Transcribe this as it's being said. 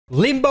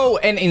Limbo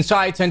en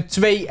Inside zijn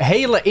twee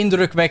hele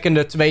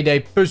indrukwekkende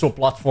 2D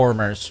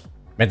puzzelplatformers.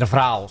 Met een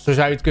verhaal, zo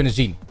zou je het kunnen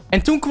zien.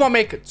 En toen kwam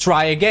ik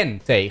Try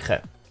Again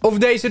tegen. Of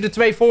deze de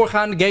twee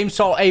voorgaande games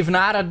zal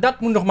evenaren, dat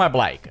moet nog maar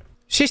blijken.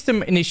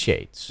 System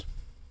Initiates.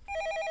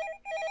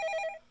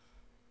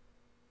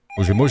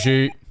 Moesie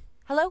moesie.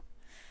 Hello?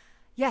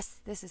 Yes,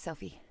 this is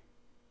Sophie.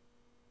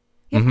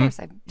 Yeah, of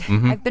course.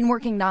 I've been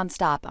working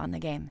non-stop on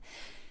the game.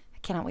 I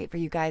cannot wait for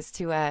you guys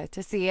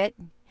to see it.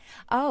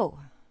 Oh.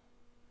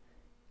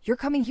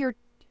 You're coming here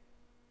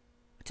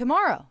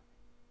tomorrow.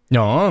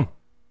 Ja.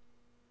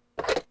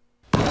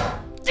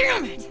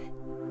 Damn it!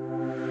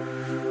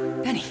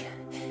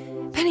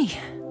 Penny.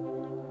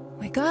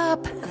 Wake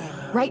up.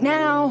 Right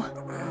now.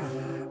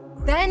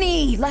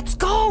 Benny, let's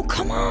go.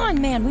 Come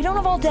on, man. We don't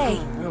have all day.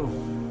 Oh,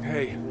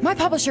 hey. My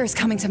publisher is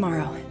coming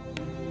tomorrow.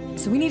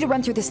 So we need to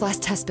run through this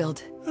last test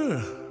build.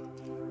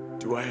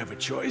 Do I have a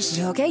choice?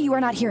 Okay, you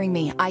are not hearing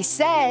me. I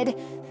said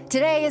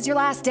today is your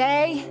last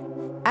day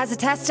as a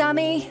test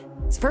dummy.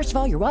 So first of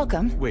all, you're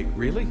welcome. Wait,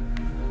 really?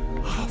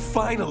 Oh,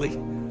 finally.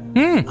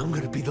 I'm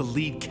gonna be the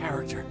lead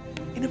character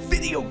in a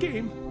video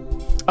game.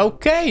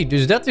 Oké,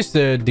 dus dat is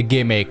de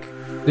gimmick.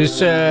 Dus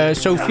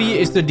Sophie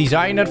is de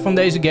designer van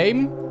deze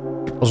game.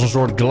 Als een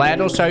soort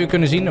GLaDOS zou je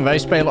kunnen zien. En wij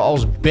spelen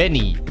als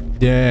Benny.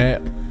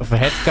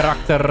 Het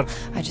karakter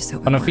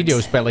van een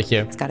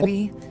videospelletje. Hop.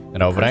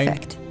 En overheen.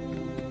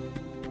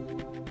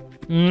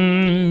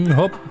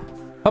 Hop.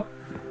 Hop.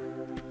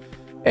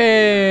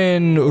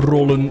 En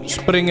rollen,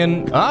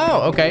 springen.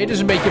 Ah, oké. Dit is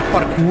een beetje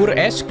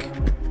parkour-esque.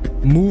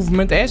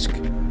 Movement-esque.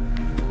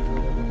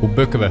 Hoe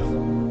bukken we?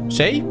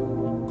 C?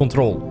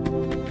 Control.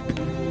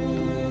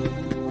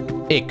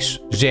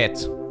 X, Z.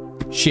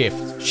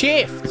 Shift.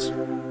 Shift!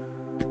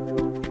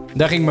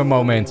 Daar ging mijn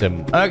momentum.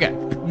 Oké.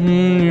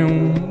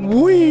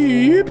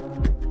 Wiep.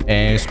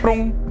 En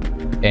sprong.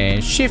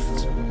 En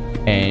shift.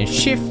 En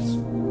shift.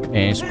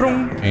 En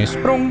sprong. En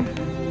sprong.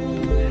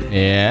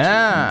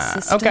 Ja.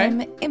 Oké.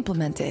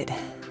 Implemented.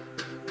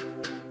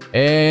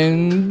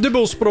 En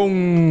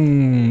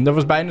dubbelsprong. Dat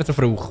was bijna te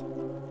vroeg.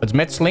 Het is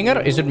met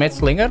slinger. Is het met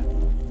slinger?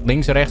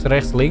 Links, rechts,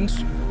 rechts, links.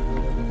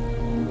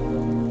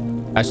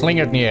 Hij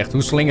slingert niet echt.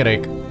 Hoe slinger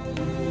ik?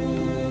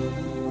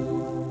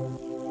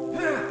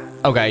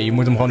 Oké, je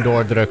moet hem gewoon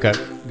doordrukken.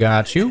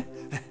 Got you.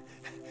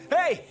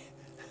 Hey!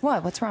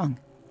 What? What's wrong?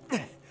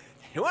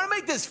 You want to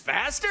make this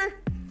faster?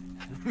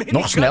 Maybe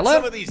Nog sneller?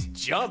 some of these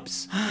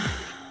jumps.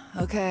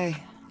 Okay.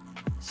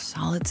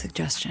 Solid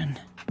suggestion.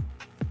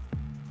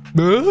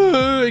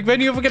 Ik weet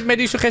niet of ik het met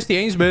die suggestie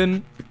eens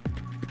ben.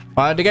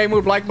 Maar de game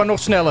moet blijkbaar nog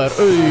sneller.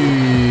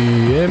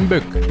 En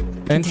buk.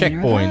 En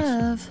checkpoint.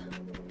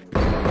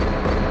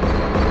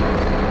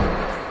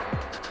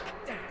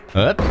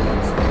 Hup.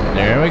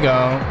 There we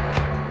go.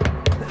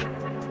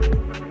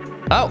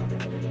 Oh.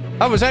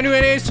 Oh, we zijn nu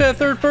ineens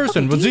third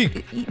person. Wat zie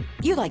ik?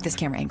 You like this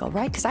camera angle,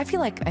 right? Because I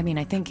feel like,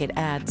 I think it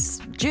adds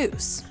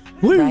juice,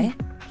 Woo. right?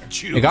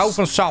 Juice. Ik hou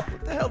van sap.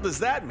 What the hell does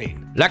that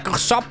mean? Lekker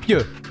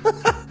sapje.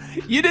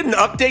 You didn't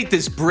update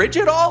this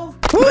bridge at all?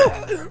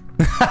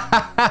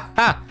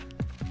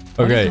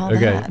 Oké.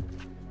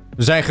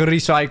 We zijn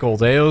gerecycled.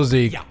 Heel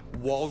ziek. Yeah,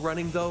 wall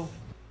running though?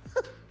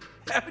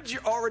 Haven't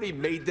you already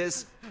made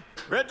this?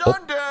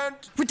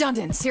 Redundant!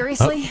 Redundant,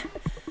 seriously?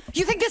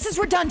 You think this is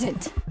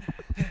redundant?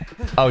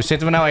 Oh,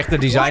 zitten we nou echt de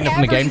designer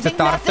van de game te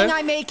tarten?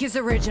 Nothing I make is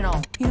original.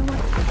 You know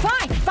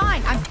what?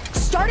 Fine. I'm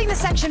starting the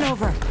section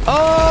over.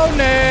 Oh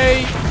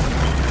nee.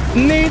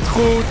 Niet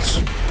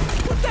goed.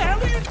 What the hell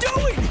are you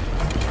doing?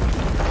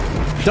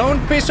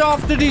 Don't piss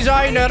off the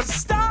designer.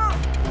 Stop!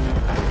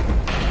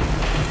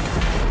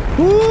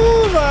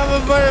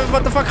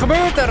 Wat de fuck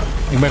gebeurt er?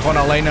 Ik ben gewoon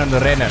alleen aan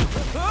het rennen.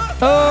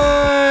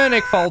 En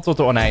ik val tot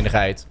de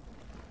oneindigheid.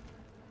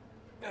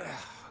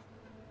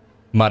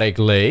 Maar ik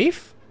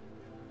leef?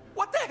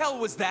 What the hell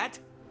was that?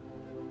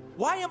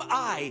 Why am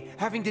I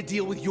having to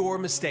deal with your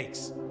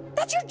mistakes?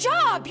 That's your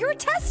job. You're a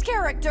test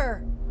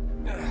character.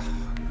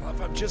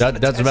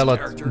 Dat is wel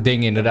het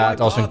ding inderdaad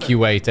als een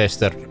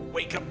QA-tester.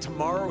 Wake up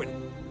tomorrow and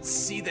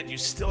see that you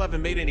still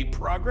haven't made any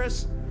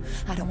progress?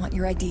 I don't want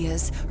your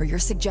ideas or your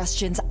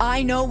suggestions.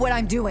 I know what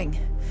I'm doing.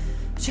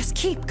 Just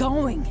keep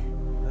going.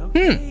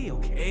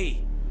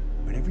 Okay.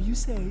 Whatever you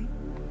say.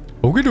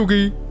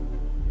 Okidoki.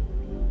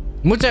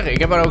 Ik moet zeggen, ik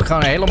heb er ook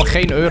gewoon helemaal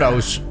geen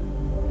euro's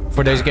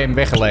voor deze game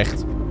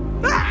weggelegd.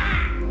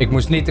 Ik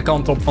moest niet de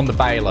kant op van de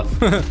pijlen.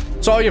 Het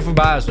zal je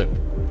verbazen.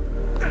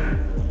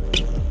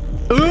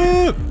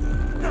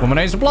 Kom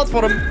ineens een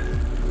platform.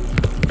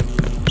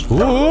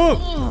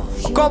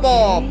 Kom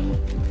op.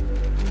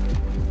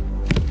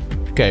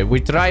 Oké,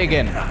 we try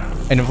again.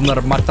 En van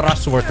de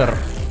matras wordt er...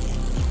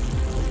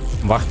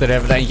 Wacht er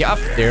even eentje af.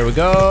 There we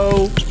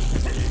go.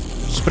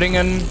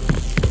 Springen.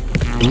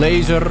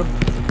 Laser.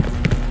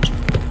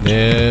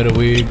 There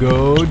we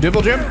go.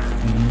 Double jump.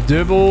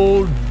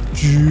 Double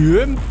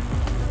jump.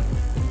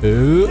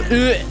 There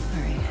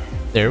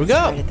we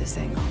go.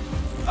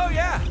 Oh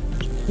yeah.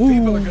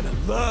 People are gonna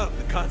love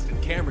the constant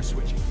camera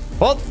switching.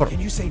 Wat voor... Can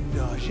you say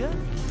nausea?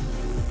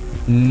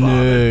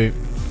 Nee.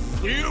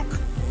 Puke.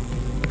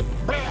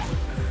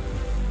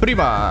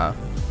 Prima.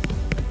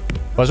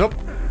 Pas op.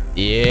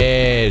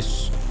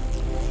 Yes.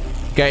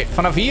 Oké,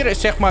 vanaf hier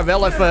is zeg maar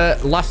wel even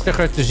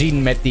lastiger te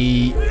zien met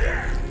die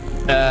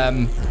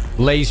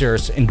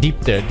lasers en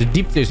diepte. De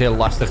diepte is heel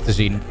lastig te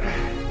zien.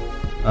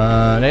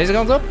 Deze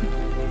kant op.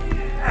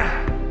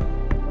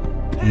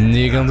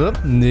 Die kant op.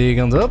 Die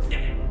kant op.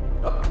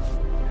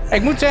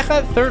 Ik moet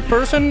zeggen, third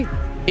person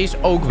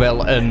is ook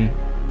wel een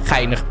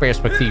geinig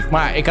perspectief.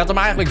 Maar ik had hem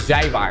eigenlijk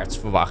zijwaarts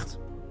verwacht.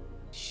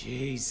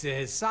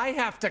 Jesus, I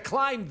have to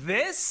climb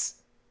this?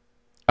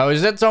 Oh,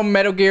 is dat zo'n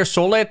Metal Gear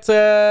Solid?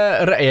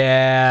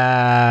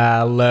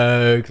 Ja,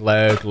 leuk,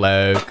 leuk,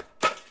 leuk.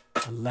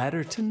 A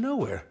ladder to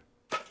nowhere.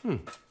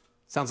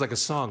 Sounds like a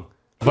song.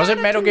 Was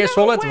het Metal Gear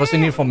Solid? Het was in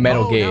ieder geval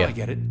Metal Gear. Now I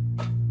get it.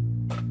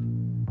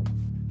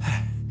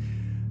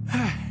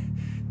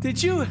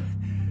 Did you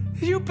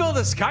build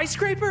a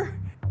skyscraper?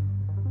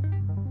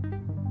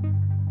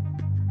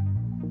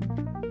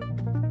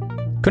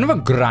 Kunnen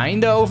we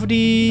grinden over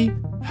die...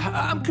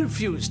 I'm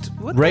confused.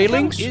 What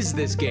railings? the hell is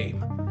this game?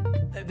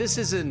 This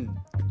is an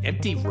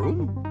empty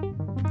room?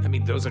 I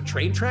mean, those are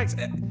train tracks?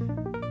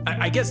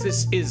 I guess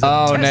this is a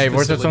Oh test nee,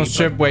 wordt het zo'n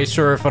facility, Subway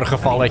Surfer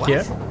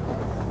gevalletje?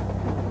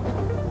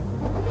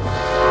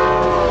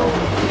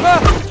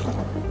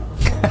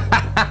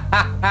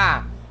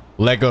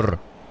 Lekker.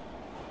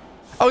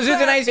 Oh, we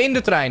zitten ineens in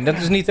de trein. Dat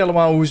is niet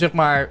helemaal hoe, zeg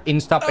maar,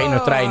 instappen in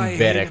de trein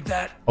werkt.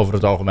 Over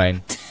het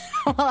algemeen.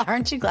 Well,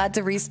 aren't you glad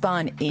to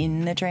respawn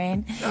in the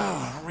train?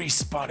 Oh,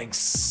 respawning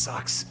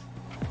sucks.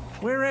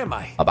 Where am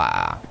I?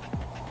 Abba.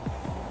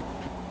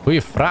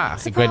 Goeie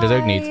vraag. Ik weet het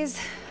ook niet. Surprise!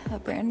 A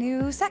brand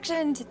new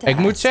section to test. Ik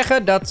moet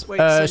zeggen dat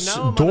Wait, so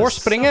now I'm on a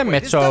doorspringen subway.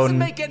 met This doesn't zo'n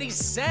make any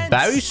sense.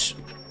 buis,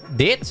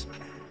 dit,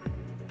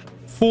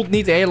 voelt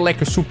niet heel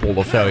lekker soepel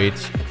of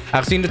zoiets.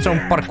 Aangezien het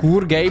zo'n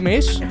parcours game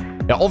is.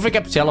 Ja, of ik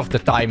heb zelf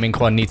de timing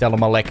gewoon niet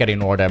helemaal lekker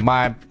in orde.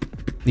 Maar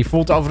die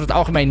voelt over het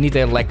algemeen niet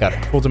heel lekker.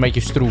 Voelt een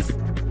beetje stroef.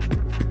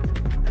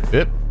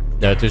 Hup,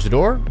 daar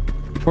tussendoor.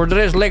 Voor de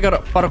rest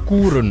lekker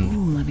parcouren.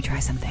 Ooh, let me try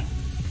something.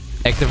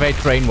 Activate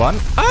train 1. Ah!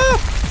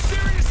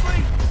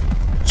 Seriously?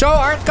 Zo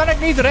hard kan ik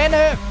niet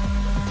rennen.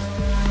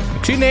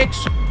 Ik zie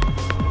niks.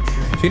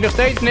 Ik zie nog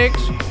steeds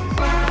niks.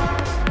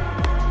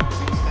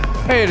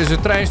 Hé, dit is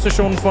het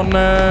treinstation van...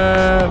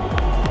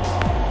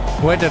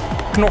 hoe heet het?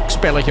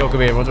 Knokspelletje ook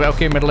alweer. Wat we elke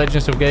keer met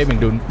Legends of Gaming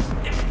doen.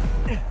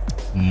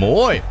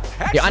 Mooi.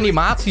 Die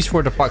animaties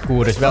voor de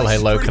parcours is wel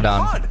heel leuk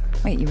gedaan.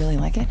 Wait, you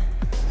really like it?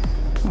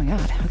 Oh my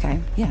god. Okay.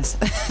 Yes.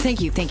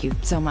 Thank you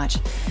so much.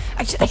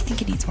 I think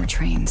it needs more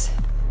trains.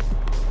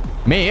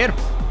 Meer?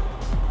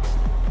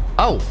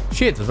 Oh,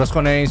 shit. Het was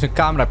gewoon ineens een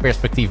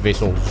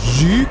cameraperspectiefwissel.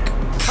 Ziek.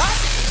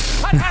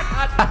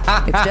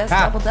 It's just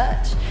double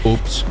Dutch.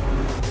 Oeps.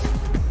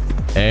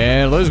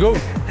 En let's go.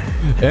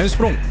 En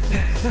sprong.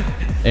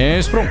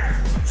 En sprong.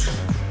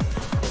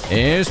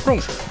 En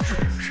sprong.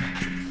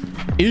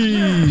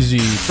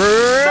 Easy.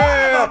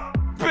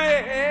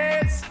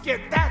 Biscuit,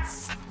 that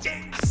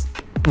stinks.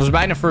 Dat was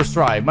bijna first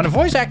try. Maar de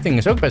voice acting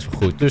is ook best wel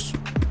goed. Dus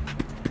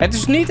het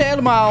is niet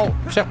helemaal,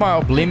 zeg maar,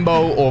 op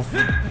limbo of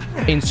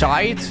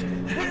inside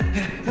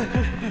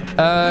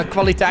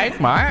kwaliteit.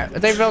 Maar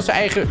het heeft wel zijn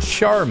eigen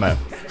charme.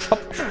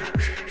 Hop.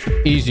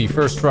 Easy,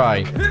 first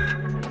try.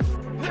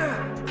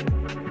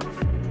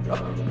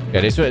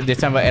 Ja, dit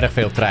zijn wel erg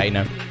veel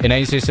treinen.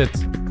 Ineens is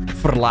het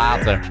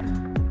verlaten.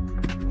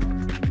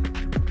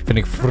 Vind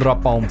ik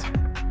frappant.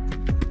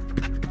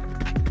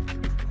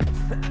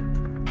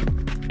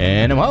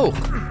 En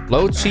omhoog.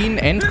 Load scene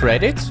en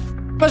credits.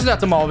 Was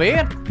dat hem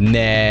alweer?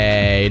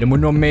 Nee, er moet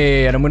nog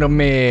meer. Er moet nog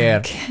meer.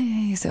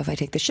 Okay, so if I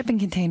take the shipping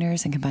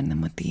containers and combine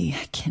them with the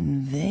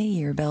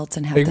conveyor belts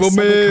and have Ik the wil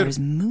subway meer. cars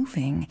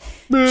moving.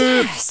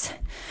 Yes!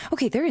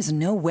 Okay, there is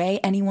no way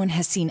anyone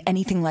has seen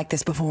anything like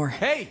this before.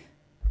 Hey!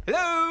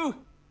 Hello!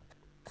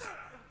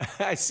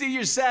 I see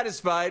you're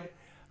satisfied.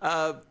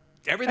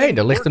 Everything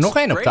Hé, er ligt er nog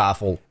één op great.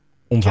 tafel.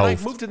 Ons Can I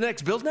hoofd. move to the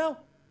next build now?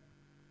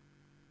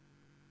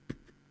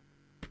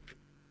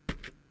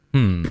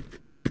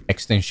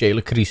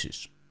 Existentiële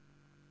crisis.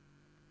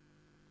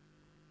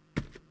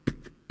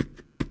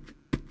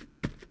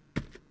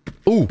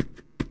 Oeh.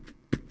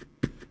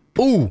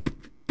 Oeh.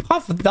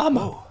 Gadverdamme.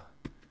 Oh.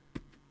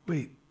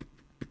 Wait.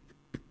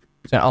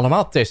 Het zijn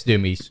allemaal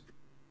testdummies.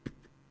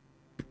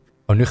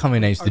 Oh, nu gaan we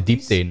ineens de Are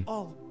diepte these in.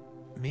 all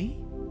me?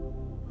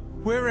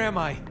 Where am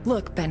I?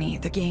 Look, Benny,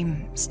 the game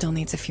still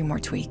needs a few more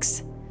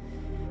tweaks.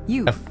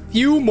 You A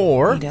few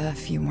more. need a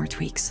few more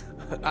tweaks.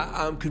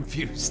 I'm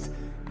confused.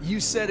 You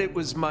said it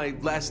was my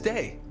last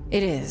day.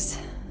 It is.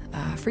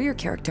 For your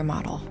character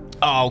model.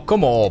 Oh,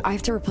 kom op. I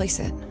have to replace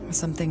it with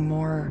something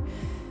more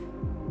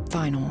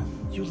final.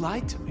 You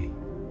lied to me.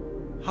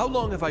 How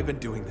long have I been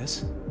doing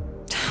this?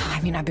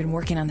 I mean, I've been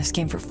working on this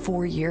game for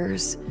 4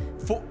 years.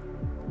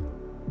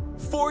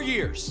 4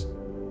 years.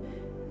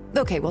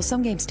 Okay, well,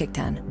 some games take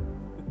 10.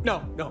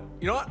 No.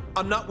 You know what?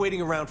 I'm not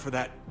waiting around for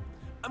that.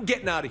 I'm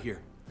getting out of here.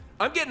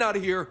 I'm getting out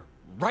of here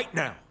right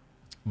now.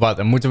 Wat,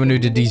 dan moeten we nu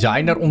de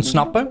designer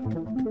ontsnappen?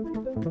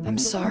 I'm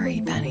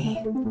sorry,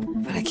 Benny,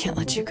 but I can't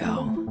let you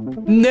go.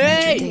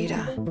 Nee! Your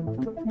data.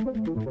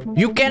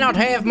 You cannot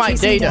have my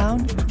Chase me data.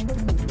 down?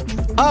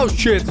 Oh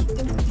shit.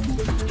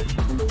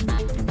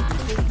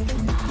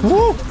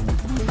 Woe.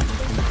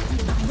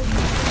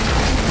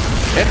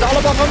 Het is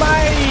allemaal van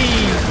mij.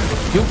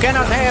 You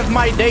cannot have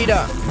my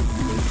data.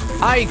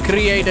 I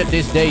created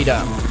this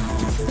data.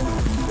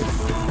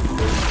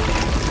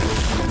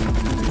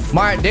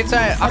 Maar dit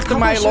zijn achter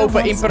mij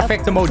lopen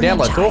imperfecte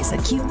modellen, toch? A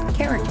cute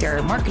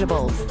character,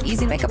 marketable, easy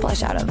to make a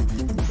plush out of.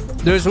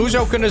 Dus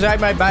hoezo kunnen zij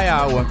mij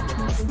bijhouden?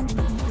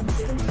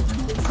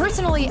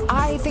 Personally,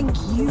 I think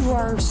you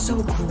are so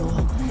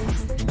cool.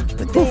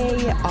 But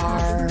they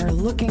are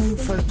looking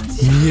for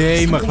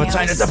Jemig, wat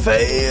zijn er te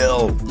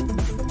veel?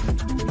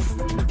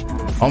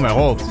 Oh mijn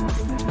god.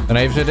 Dan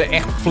heeft ze er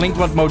echt flink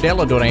wat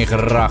modellen doorheen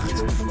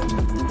geracht.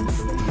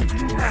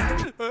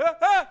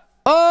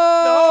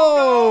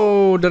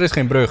 Oh, er is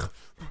geen brug.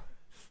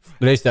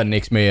 Er is daar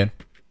niks meer.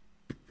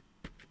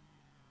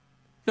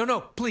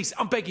 No, please,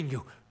 I'm begging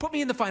you. Put me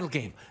in the final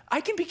game.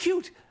 I can be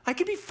cute. I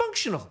can be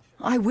functional.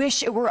 I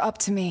wish it were up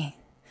to me.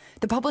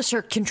 The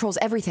publisher controls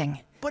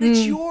everything. But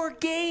it's your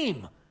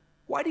game.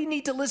 Why do you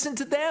need to listen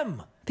to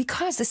them?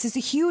 Because this is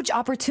a huge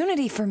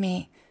opportunity for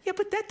me. Yeah,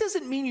 but that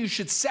doesn't mean you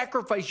should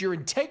sacrifice your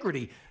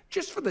integrity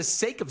just for the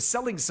sake of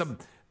selling some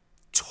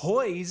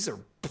toys or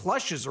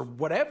plushes or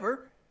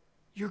whatever.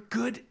 You're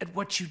good at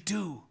what you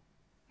do.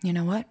 You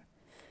know what?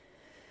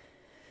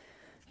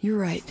 You're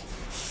right.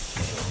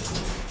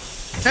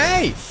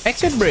 Hey,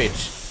 exit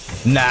bridge.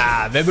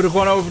 Nou, we hebben er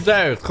gewoon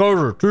overtuigd.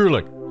 Gozer,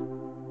 tuurlijk.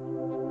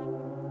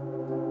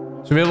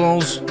 Ze willen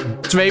ons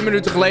 2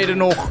 minuten geleden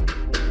nog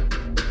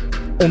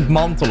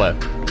ontmantelen.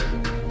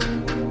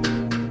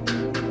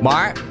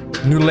 Maar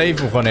nu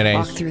leven we gewoon Walk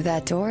ineens. through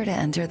that door to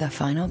enter the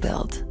final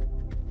build.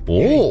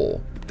 Oh.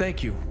 Thank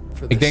you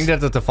for this. Ik denk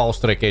dat het een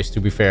valstrik is,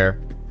 to be fair.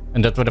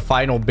 En dat we de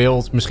final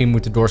build misschien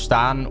moeten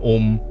doorstaan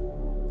om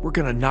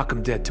We're gonna knock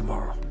him dead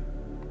tomorrow.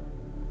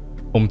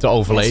 te Yes, we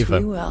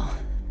overleven. will.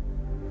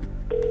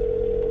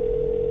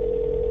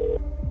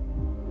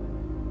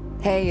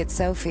 Hey, it's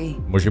Sophie.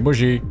 Moshi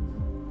moshi.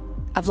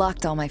 I've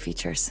locked all my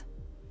features.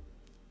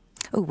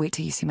 Oh, wait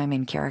till you see my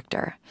main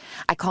character.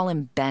 I call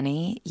him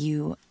Benny.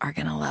 You are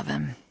gonna love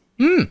him.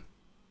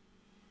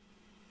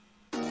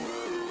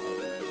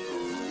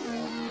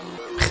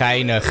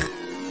 Geinig.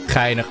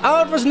 Geinig. Oh,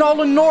 het was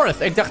Nolan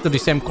North. Ik dacht dat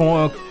die stem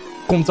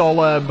komt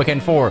al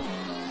bekend voor.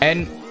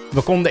 En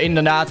we konden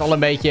inderdaad al een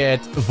beetje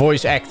het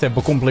voice acten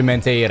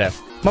becomplimenteren.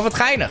 Maar wat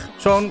geinig.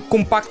 Zo'n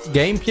compact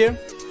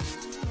gamepje.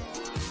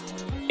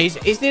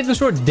 Is dit een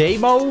soort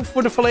demo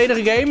voor de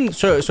volledige game?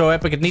 Zo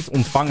heb ik het niet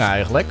ontvangen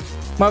eigenlijk.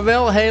 Maar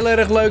wel heel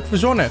erg leuk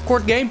verzonnen.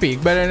 Kort gamepje.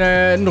 Ik ben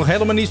er nog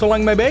helemaal niet zo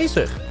lang mee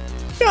bezig.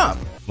 Ja.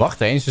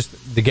 Wacht eens. Dus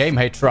de game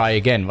heet Try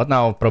Again. Wat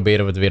nou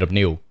proberen we het weer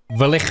opnieuw?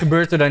 Wellicht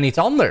gebeurt er dan iets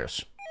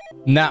anders.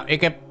 Nou,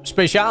 ik heb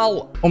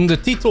speciaal om de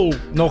titel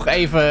nog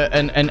even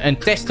een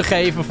test te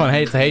geven van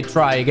het heet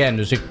Try Again.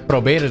 Dus ik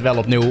probeer het wel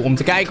opnieuw om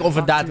te kijken of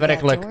het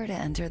daadwerkelijk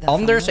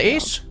anders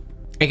is.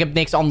 Ik heb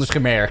niks anders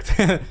gemerkt.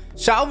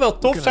 Zou wel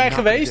tof zijn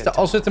geweest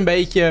als het een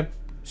beetje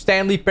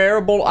Stanley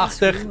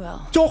Parable-achtig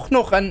toch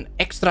nog een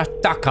extra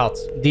tak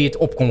had die het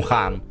op kon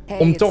gaan.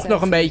 Om toch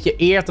nog een beetje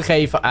eer te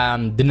geven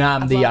aan de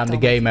naam die je aan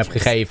de game hebt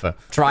gegeven.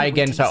 Try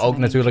Again zou ook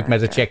natuurlijk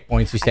met het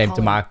checkpoint systeem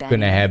te maken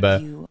kunnen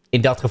hebben.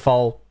 In dat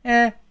geval,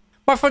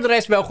 Maar voor de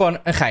rest wel gewoon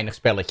een geinig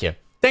spelletje.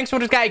 Thanks voor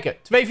het kijken.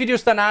 2 video's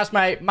staan naast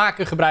mij. Maak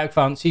er gebruik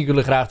van. Zie ik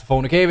jullie graag de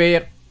volgende keer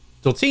weer.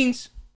 Tot ziens.